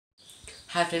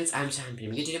Hi friends, I'm Sahan.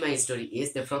 Today my story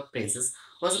is The Frog Princess.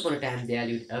 Once upon a time there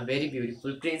lived a very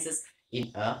beautiful princess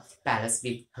in a palace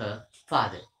with her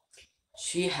father.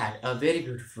 She had a very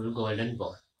beautiful golden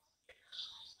ball.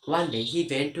 One day he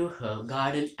went to her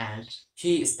garden and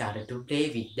she started to play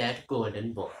with that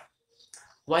golden ball.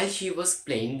 While she was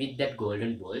playing with that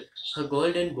golden ball, her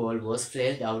golden ball was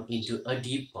fell down into a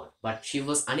deep pond, but she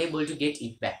was unable to get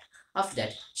it back. After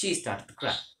that, she started to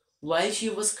cry. While she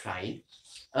was crying,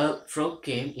 a frog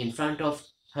came in front of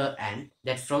her and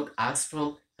that frog asked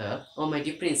from her, "Oh, my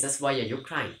dear princess, why are you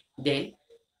crying?" Then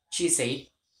she said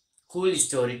cool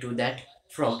story to that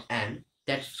frog and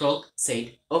that frog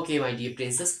said, "Okay, my dear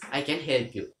princess, I can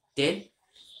help you. Then,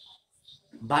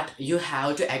 but you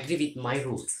have to agree with my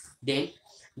rules." Then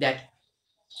that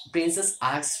princess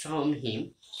asked from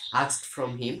him,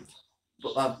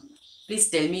 uh, please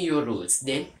tell me your rules.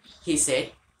 Then he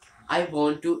said, I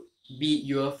want to be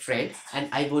your friend and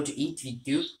I want to eat with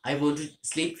you. I want to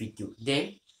sleep with you.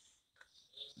 Then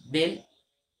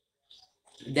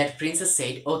that princess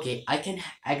said, okay, I can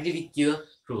agree with your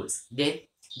rules. Then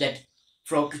that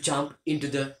frog jumped into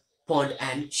the pond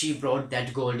and she brought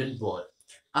that golden ball.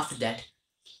 After that,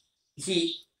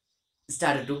 he he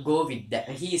started to go with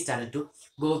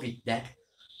that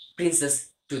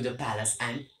princess to the palace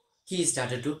and he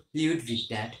started to live with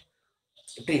that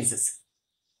princess.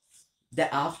 The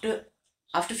after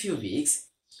few weeks,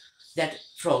 that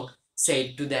frog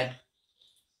said to that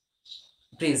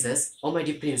princess, "Oh, my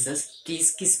dear princess,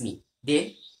 please kiss me."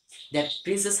 Then that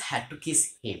princess had to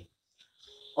kiss him.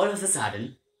 All of a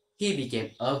sudden, he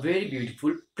became a very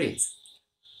beautiful prince.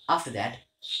 After that,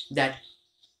 that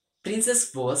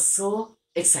princess was so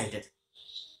excited.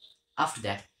 After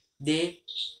that, they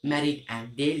married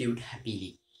and they lived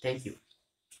happily. Thank you.